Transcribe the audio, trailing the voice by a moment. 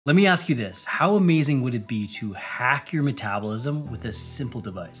Let me ask you this, how amazing would it be to hack your metabolism with a simple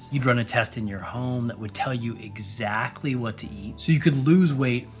device? You'd run a test in your home that would tell you exactly what to eat so you could lose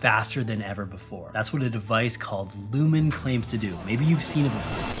weight faster than ever before. That's what a device called Lumen claims to do. Maybe you've seen it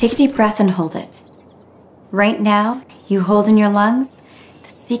before. Take a deep breath and hold it. Right now, you hold in your lungs the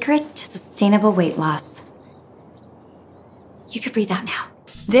secret to sustainable weight loss. You could breathe out now.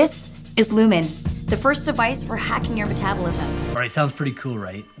 This is Lumen, the first device for hacking your metabolism. All right, sounds pretty cool,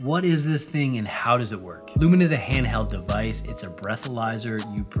 right? What is this thing and how does it work? Lumen is a handheld device. It's a breathalyzer.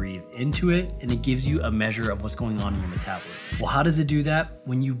 You breathe into it and it gives you a measure of what's going on in your metabolism. Well, how does it do that?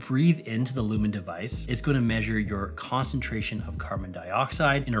 When you breathe into the Lumen device, it's going to measure your concentration of carbon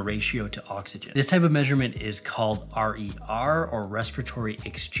dioxide in a ratio to oxygen. This type of measurement is called RER, or respiratory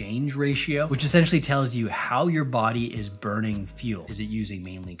exchange ratio, which essentially tells you how your body is burning fuel. Is it using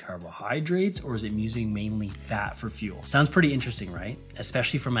mainly carbohydrates or is it using mainly fat for fuel? Sounds pretty interesting, right?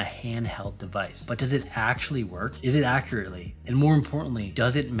 Especially from a handheld device. But does it actually work? Is it accurately? And more importantly,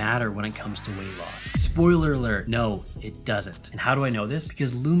 does it matter when it comes to weight loss? Spoiler alert, no, it doesn't. And how do I know this?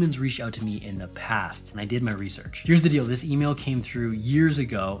 Because Lumen's reached out to me in the past and I did my research. Here's the deal, this email came through years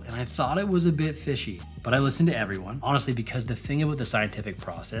ago and I thought it was a bit fishy, but I listened to everyone, honestly, because the thing about the scientific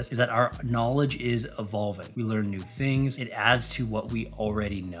process is that our knowledge is evolving. We learn new things, it adds to what we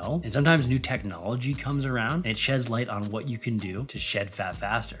already know, and sometimes new technology comes around and it sheds light on what you can do to shed fat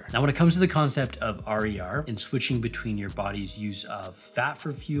faster. Now, when it comes to the concept of RER and switching between your body's use of fat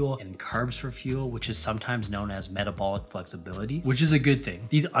for fuel and carbs for fuel, which is sometimes known as metabolic flexibility, which is a good thing.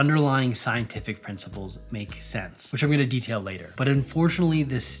 These underlying scientific principles make sense, which I'm going to detail later. But unfortunately,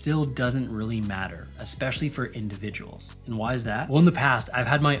 this still doesn't really matter, especially for individuals. And why is that? Well, in the past, I've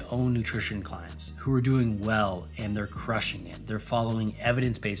had my own nutrition clients who are doing well and they're crushing it. They're following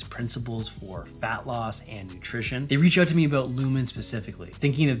evidence-based principles for fat loss and nutrition. They reach out to me about Lumen specifically,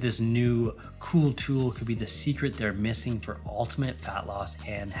 thinking that this new cool tool could be the secret they're missing for ultimate fat loss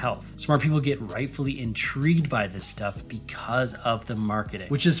and health. Smart people get rightfully intrigued by this stuff because of the marketing,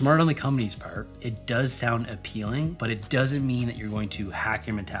 which is smart on the company's part. It does sound appealing, but it doesn't mean that you're going to hack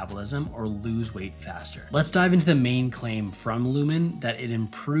your metabolism or lose weight faster. Let's dive into the main claim from Lumen, that it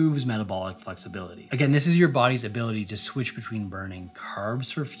improves metabolic flexibility. Again, this is your body's ability to switch between burning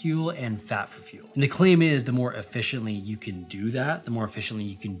carbs for fuel and fat for fuel. And the claim is the more efficiently you can do that, the more efficiently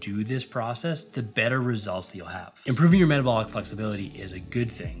you can do this process, the better results that you'll have. Improving your metabolic flexibility is a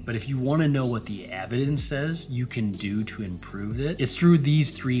good thing, but if you want to know what the evidence says you can do to improve it, it's through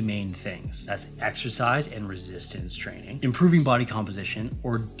these three main things. That's exercise and resistance training, improving body composition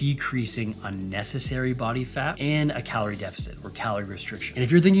or decreasing unnecessary body fat, and a calorie deficit or calorie restriction. And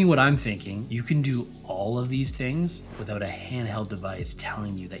if you're thinking what I'm thinking, you can do all of these things without a handheld device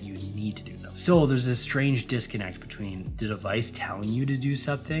telling you that you need to do them. So there's this strange disconnect between the device telling you to do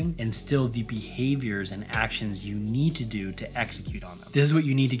something and still the behaviors and actions you need to do to execute on them. This is what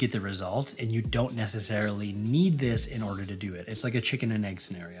you need to get the result, and you don't necessarily need this in order to do it. It's like a chicken and egg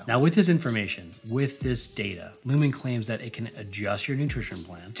scenario. Now, with this information, with this data, Lumen claims that it can adjust your nutrition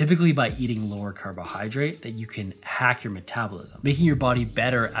plan, typically by eating lower carbohydrate, that you can hack your metabolism, making your body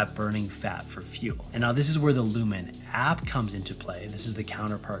better at burning fat for fuel. And now this is where the Lumen app comes into play. This is the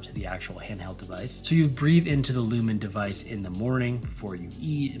counterpart to the actual handheld device. So you breathe into the Lumen device in the morning before you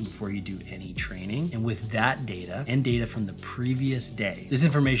eat and before you do any training. And with that data and data from the previous day, this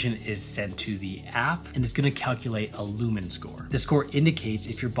information is sent to the app and it's going to calculate a Lumen score. The score indicates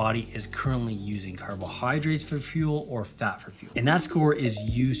if your body is currently using carbohydrates for fuel or fat for fuel. And that score is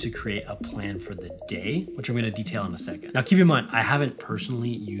used to create a plan for the day, which I'm going to detail in a second. Now, keep in mind, I haven't personally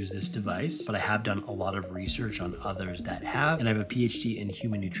used this device, but I have done a lot of research on others that have, and I have a PhD in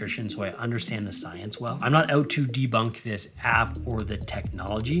human nutrition, so I understand the science well. I'm not out to debunk this app or the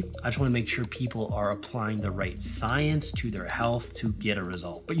technology. I just want to make sure people are applying the right science to their health to get a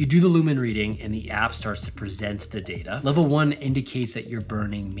result. But you do the Lumen reading and the app starts to present the data. Level 1 indicates that you're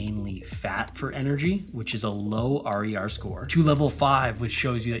burning mainly fat for energy, which is a low RER score, to level 5, which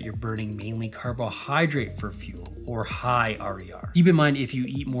shows you that you're burning mainly carbohydrate for fuel, or high RER. Keep in mind, if you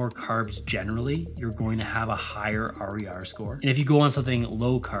eat more carbs generally, you're going to have a higher RER score. And if you go on something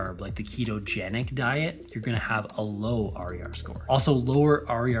low carb, like the ketogenic diet, you're going to have a low RER score. Also, lower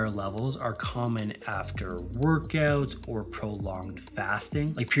RER levels are common after workouts or prolonged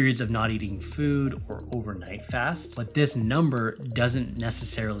fasting, like periods of not eating food or overnight fast. But this number doesn't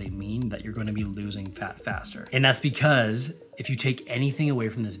necessarily mean that you're going to be losing fat faster. And that's because if you take anything away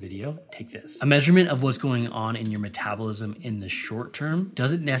from this video, take this. A measurement of what's going on in your metabolism in the short term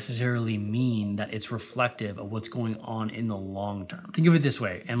doesn't necessarily mean that it's reflective of what's going on in the long term. Think of it this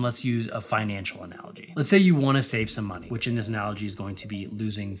way, and let's use a financial analogy. Let's say you want to save some money, which in this analogy is going to be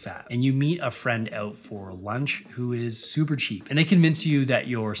losing fat, and you meet a friend out for lunch who is super cheap, and they convince you that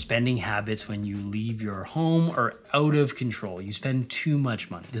your spending habits when you leave your home are out of control. You spend too much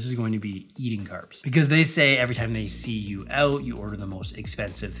money. This is going to be eating carbs, because they say every time they see you out, you order the most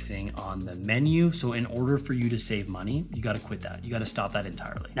expensive thing on the menu. So in order for you to save money, you got to quit that. You got to stop that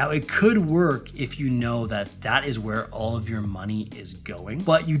entirely. Now, it could work if you know that that is where all of your money is going,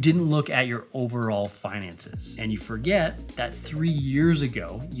 but you didn't look at your overall finances, and you forget that 3 years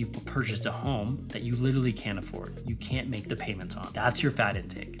ago, you purchased a home that you literally can't afford. You can't make the payments on. That's your fat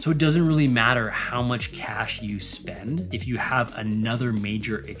intake. So it doesn't really matter how much cash you spend if you have another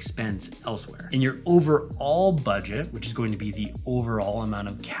major expense elsewhere. And your overall budget, which is going to be the overall amount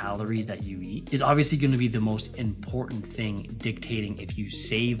of calories that you eat, is obviously going to be the most important thing dictating if you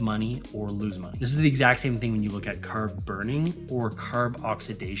save money or lose money. This is the exact same thing when you look at carb burning or carb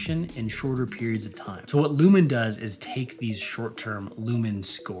oxidation in shorter periods of time. So what Lumen does is take these short-term Lumen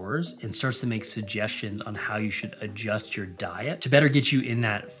scores and starts to make suggestions on how you should adjust your diet to better get you in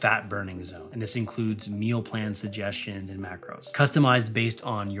that fat burning zone. And this includes meal plan suggestions and macros, customized based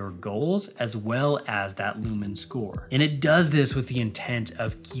on your goals as well as that Lumen score. And it does this with the intent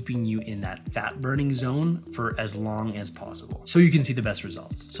of keeping you in that fat burning zone for as long as possible, so you can see the best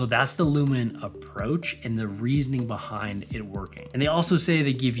results. So that's the Lumen approach and the reasoning behind it working. And they also say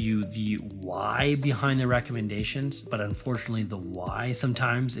they give you the why behind the recommendations, but unfortunately the why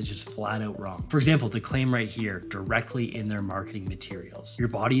sometimes is just flat out wrong. For example, the claim right here directly in their marketing materials: your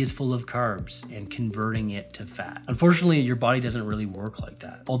body is full of carbs and converting it to fat. Unfortunately, your body doesn't really work like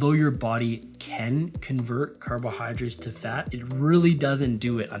that. Although your body can convert carbohydrates to fat, it really doesn't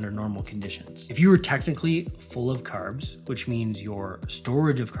do it under normal conditions. If you were technically full of carbs, which means your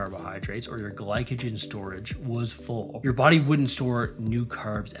storage of carbohydrates or your glycogen storage was full, your body wouldn't store new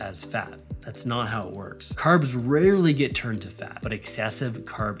carbs as fat. That's not how it works. Carbs rarely get turned to fat, but excessive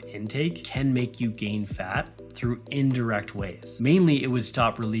carb intake can make you gain fat through indirect ways. Mainly, it would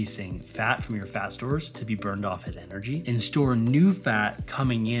stop releasing fat from your fat stores to be burned off as energy and store new fat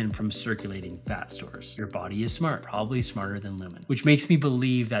coming in from circulating fat stores. Your body is smart, probably smarter than Lumen, which makes me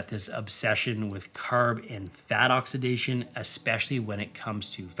believe that this obsession with carb and fat oxidation, especially when it comes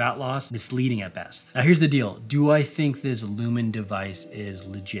to fat loss, misleading at best. Now here's the deal. Do I think this Lumen device is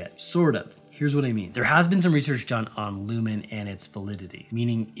legit? Sort of. Here's what I mean. There has been some research done on Lumen and its validity,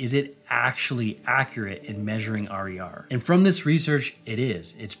 meaning is it actually accurate in measuring RER? And from this research, it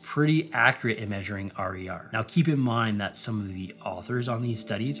is. It's pretty accurate in measuring RER. Now keep in mind that some of the authors on these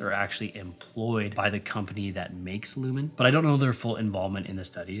studies are actually employed by the company that makes Lumen, but I don't know their full involvement in the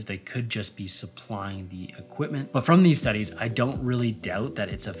studies. They could just be supplying the equipment. But from these studies, I don't really doubt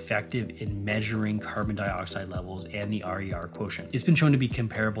that it's effective in measuring carbon dioxide levels and the RER quotient. It's been shown to be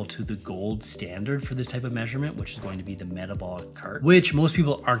comparable to the gold standard for this type of measurement, which is going to be the metabolic cart, which most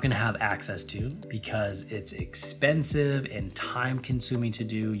people aren't going to have access to because it's expensive and time consuming to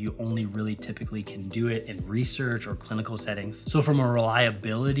do. You only really typically can do it in research or clinical settings. So from a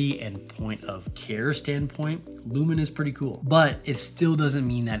reliability and point of care standpoint, Lumen is pretty cool, but it still doesn't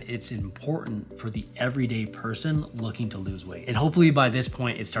mean that it's important for the everyday person looking to lose weight. And hopefully by this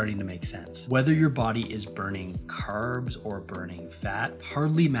point, it's starting to make sense. Whether your body is burning carbs or burning fat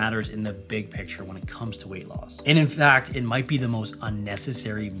hardly matters in the big picture when it comes to weight loss. And in fact, it might be the most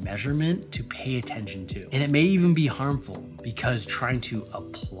unnecessary measurement to pay attention to. And it may even be harmful because trying to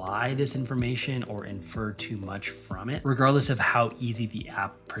apply this information or infer too much from it, regardless of how easy the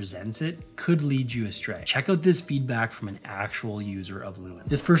app presents it, could lead you astray. Check out this feedback from an actual user of Lumen.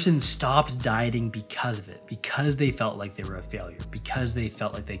 This person stopped dieting because of it, because they felt like they were a failure, because they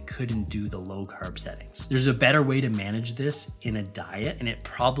felt like they couldn't do the low carb settings. There's a better way to manage this in a diet, and it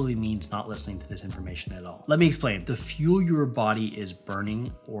probably means not listening to this information at all. Let me explain. The fuel your body is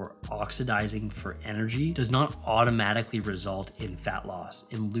burning or oxidizing for energy does not automatically result in fat loss,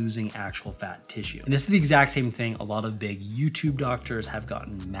 in losing actual fat tissue. And this is the exact same thing a lot of big YouTube doctors have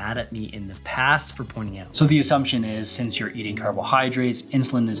gotten mad at me in the past for pointing out. So the assumption is, since you're eating carbohydrates,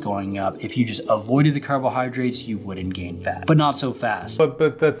 insulin is going up. If you just avoided the carbohydrates, you wouldn't gain fat, but not so fast.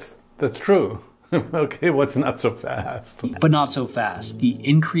 But that's true. Okay, what's not so fast? But not so fast. The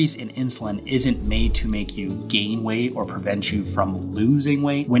increase in insulin isn't made to make you gain weight or prevent you from losing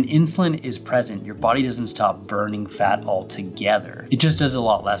weight. When insulin is present, your body doesn't stop burning fat altogether. It just does a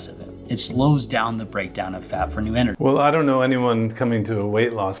lot less of it. It slows down the breakdown of fat for new energy. Well, I don't know anyone coming to a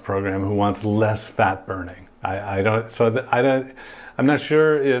weight loss program who wants less fat burning. I I'm not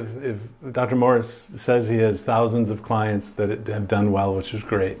sure if Dr. Morris says he has thousands of clients that have done well, which is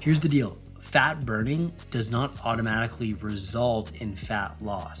great. Here's the deal. Fat burning does not automatically result in fat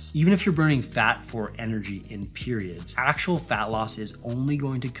loss. Even if you're burning fat for energy in periods, actual fat loss is only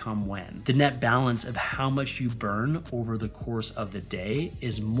going to come when the net balance of how much you burn over the course of the day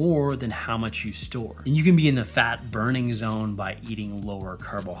is more than how much you store. And you can be in the fat burning zone by eating lower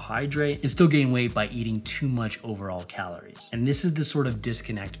carbohydrate and still gain weight by eating too much overall calories. And this is the sort of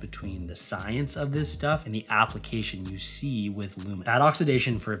disconnect between the science of this stuff and the application you see with Lumen. Fat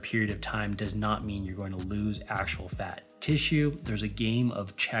oxidation for a period of time does not mean you're going to lose actual fat tissue. There's a game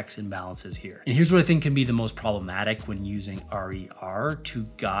of checks and balances here. And here's what I think can be the most problematic when using RER to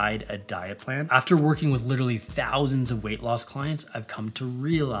guide a diet plan. After working with literally thousands of weight loss clients, I've come to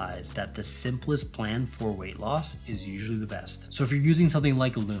realize that the simplest plan for weight loss is usually the best. So if you're using something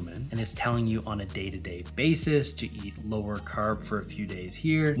like Lumen and it's telling you on a day-to-day basis to eat lower carb for a few days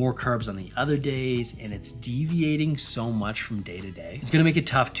here, more carbs on the other days, and it's deviating so much from day to day, it's gonna make it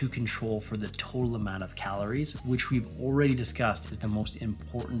tough to control for the total amount of calories, which we've already discussed is the most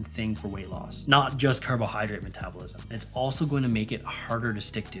important thing for weight loss, not just carbohydrate metabolism. It's also going to make it harder to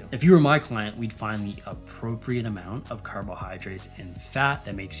stick to. If you were my client, we'd find the appropriate amount of carbohydrates and fat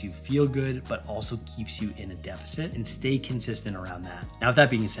that makes you feel good, but also keeps you in a deficit, and stay consistent around that. Now, with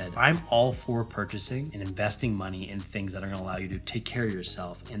that being said, I'm all for purchasing and investing money in things that are going to allow you to take care of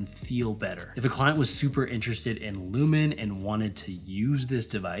yourself and feel better. If a client was super interested in Lumen and wanted to use this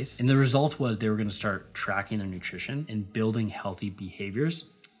device, and the result was they were going to start tracking their nutrition and building healthy behaviors,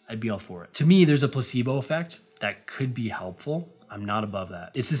 I'd be all for it. To me, there's a placebo effect that could be helpful. I'm not above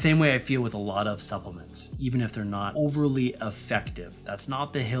that. It's the same way I feel with a lot of supplements, even if they're not overly effective. That's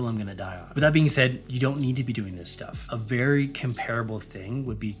not the hill I'm gonna die on. With that being said, you don't need to be doing this stuff. A very comparable thing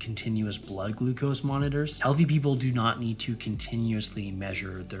would be continuous blood glucose monitors. Healthy people do not need to continuously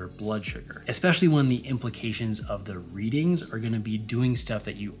measure their blood sugar, especially when the implications of the readings are gonna be doing stuff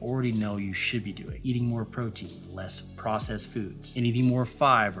that you already know you should be doing. Eating more protein, less processed foods, and eating more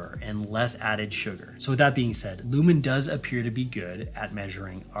fiber and less added sugar. So with that being said, Lumen does appear to be good at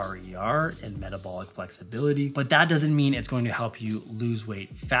measuring RER and metabolic flexibility, but that doesn't mean it's going to help you lose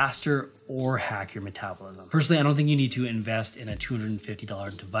weight faster or hack your metabolism. Personally, I don't think you need to invest in a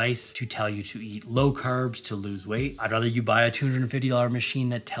 $250 device to tell you to eat low carbs to lose weight. I'd rather you buy a $250 machine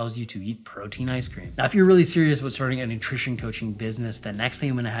that tells you to eat protein ice cream. Now, if you're really serious about starting a nutrition coaching business, the next thing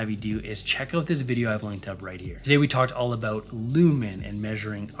I'm gonna have you do is check out this video I've linked up right here. Today, we talked all about Lumen and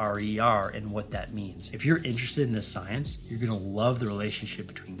measuring RER and what that means. If you're interested in this science, you're gonna love the relationship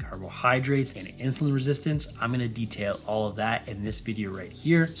between carbohydrates and insulin resistance. I'm gonna detail all of that in this video right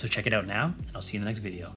here. So check it out now, and I'll see you in the next video.